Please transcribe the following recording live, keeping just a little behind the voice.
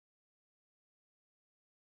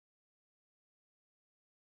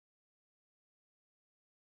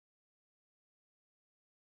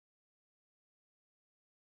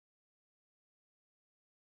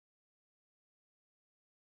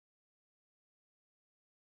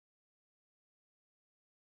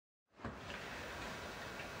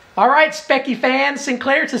All right, Specky fans,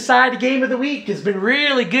 Sinclair Society Game-O-The-Week has been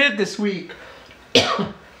really good this week.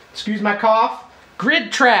 Excuse my cough.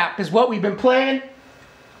 Grid Trap is what we've been playing.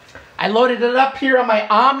 I loaded it up here on my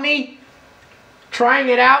Omni, trying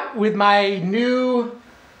it out with my new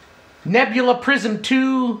Nebula Prizm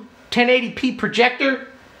II 1080p projector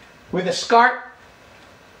with a SCART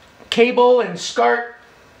cable and SCART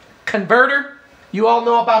converter. You all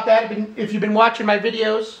know about that if you've been watching my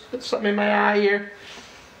videos. Put something in my eye here.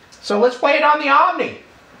 So let's play it on the Omni.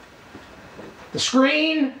 The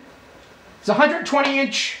screen is a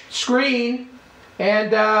 120-inch screen,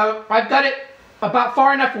 and I've got it about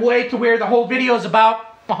far enough away to where the whole video is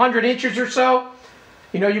about 100 inches or so.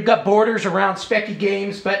 You know, you've got borders around Specky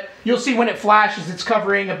games, but you'll see when it flashes it's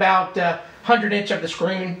covering about 100 inch of the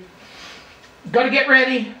screen. Got to get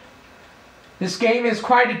ready. This game is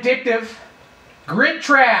quite addictive. Grid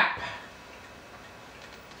Trap.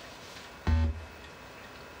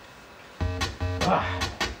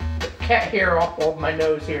 Cat hair off of my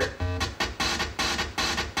nose here.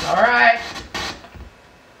 All right.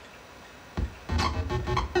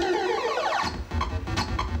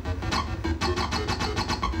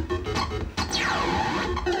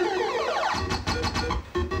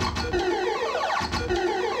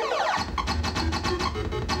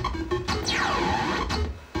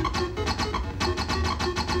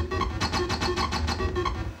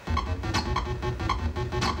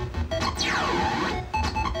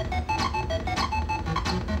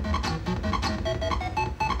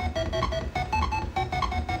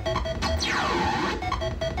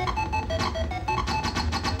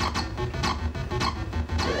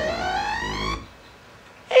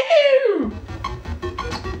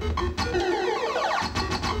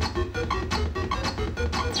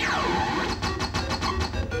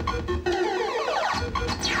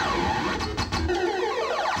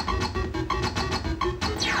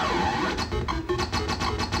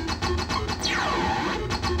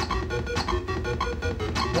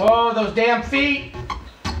 Whoa, those damn feet.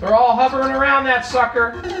 They're all hovering around that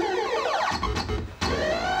sucker.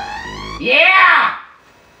 Yeah!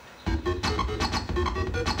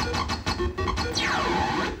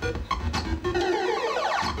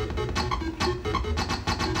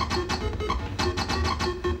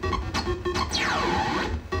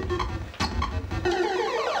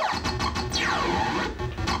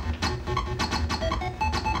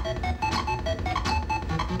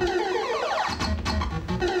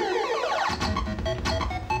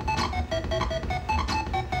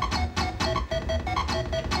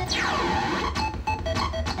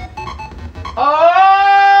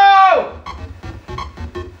 Oh!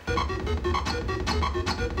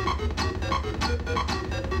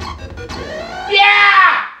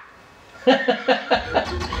 Yeah!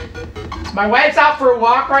 My wife's out for a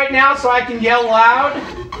walk right now, so I can yell loud.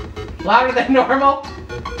 Louder than normal.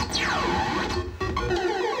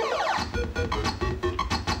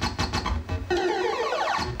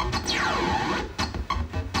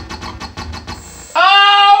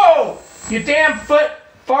 Oh! You damn foot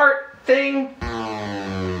fart thing.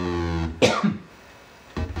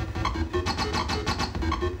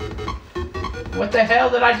 What the hell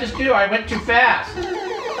did I just do? I went too fast.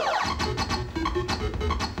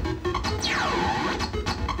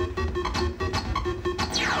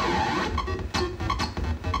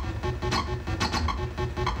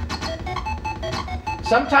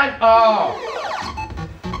 Sometimes, oh.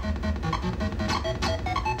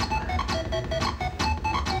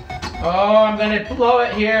 Oh, I'm gonna blow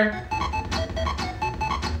it here.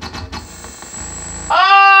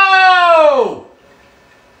 Oh!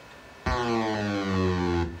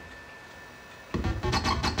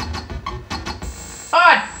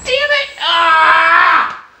 Ah, damn it!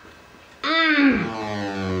 Ah!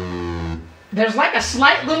 There's like a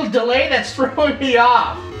slight little delay that's throwing me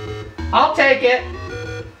off. I'll take it.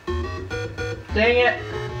 Dang it.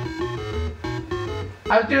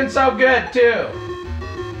 I was doing so good, too.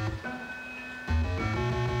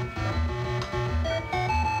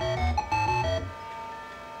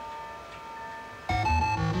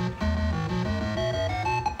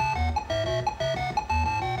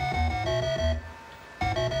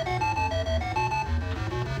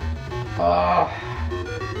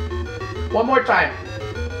 One more time.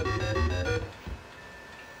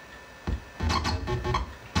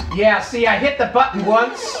 Yeah, see, I hit the button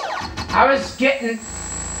once. I was getting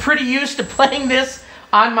pretty used to playing this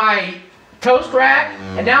on my toast rack,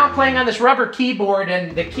 and now I'm playing on this rubber keyboard,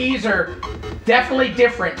 and the keys are definitely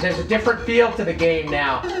different. There's a different feel to the game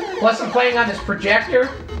now. Plus, I'm playing on this projector,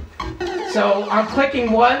 so I'm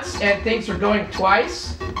clicking once, and things are going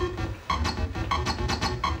twice.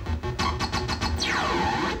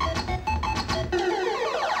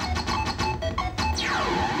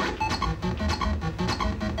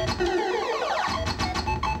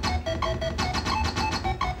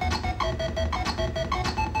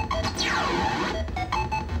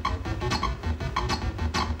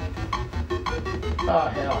 Oh,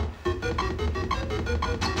 hell.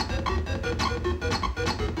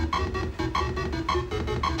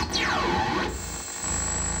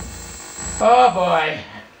 Oh, boy.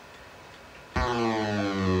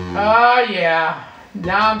 Oh, yeah.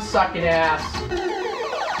 Now I'm sucking ass.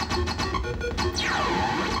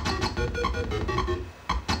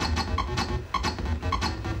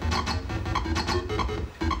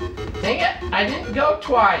 Dang it, I didn't go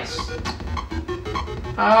twice.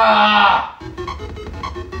 Ah!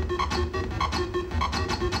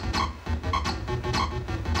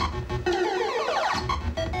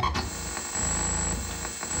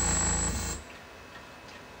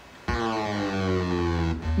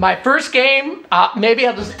 My first game, maybe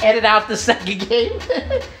I'll just edit out the second game.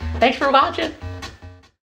 Thanks for watching.